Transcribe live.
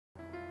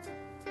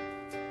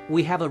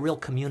we have a real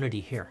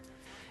community here.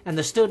 And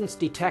the students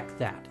detect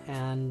that,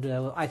 and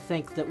I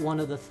think that one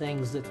of the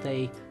things that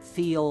they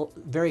feel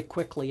very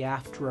quickly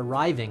after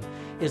arriving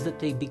is that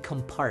they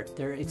become part.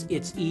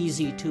 It's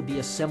easy to be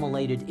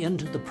assimilated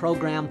into the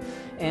program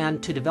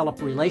and to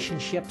develop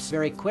relationships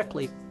very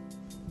quickly.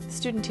 The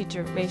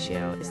student-teacher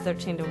ratio is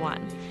 13:1.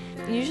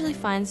 You usually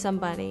find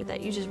somebody that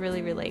you just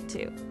really relate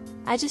to.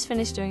 I just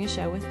finished doing a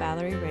show with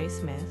Valerie Ray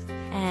Smith,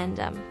 and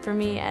for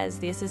me as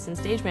the assistant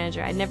stage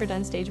manager, I'd never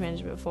done stage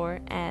management before,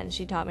 and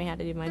she taught me how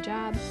to do my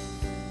job.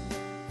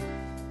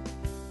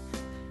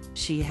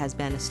 She has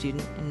been a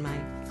student in my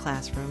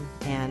classroom,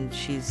 and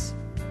she's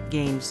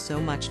gained so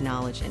much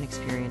knowledge and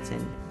experience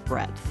and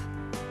breadth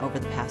over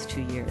the past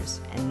 2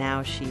 years, and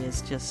now she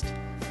is just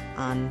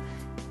on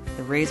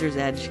the razor's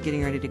edge,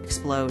 getting ready to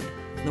explode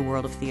in the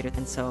world of theater,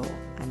 and so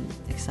I'm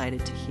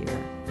excited to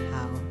hear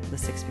how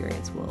this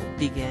experience will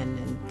begin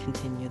and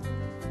continue.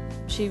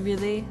 She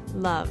really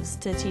loves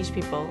to teach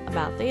people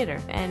about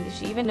theater, and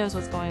she even knows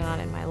what's going on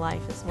in my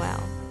life as well,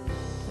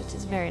 which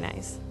is very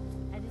nice.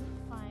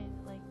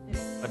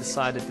 I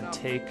decided to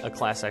take a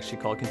class actually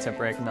called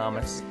Contemporary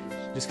Economics,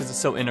 just because it's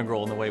so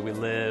integral in the way we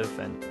live,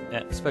 and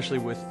especially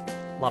with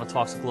a lot of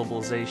talks of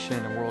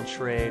globalization and world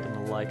trade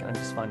and the like, and I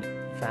just find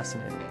it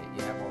fascinating.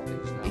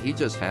 He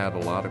just had a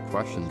lot of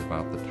questions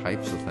about the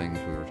types of things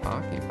we were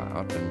talking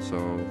about, and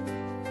so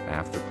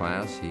after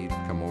class he'd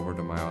come over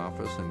to my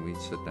office and we'd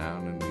sit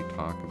down and we'd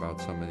talk about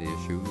some of the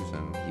issues,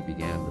 and he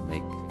began to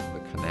make the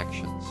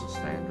connections, the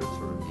standards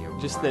sort of view.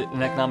 Just that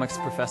an economics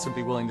professor would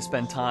be willing to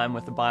spend time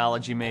with a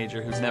biology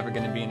major who's never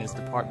going to be in his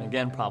department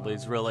again probably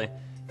is really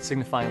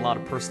signifying a lot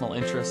of personal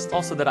interest.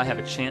 Also that I have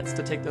a chance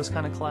to take those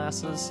kind of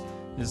classes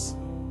is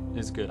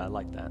good. I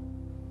like that.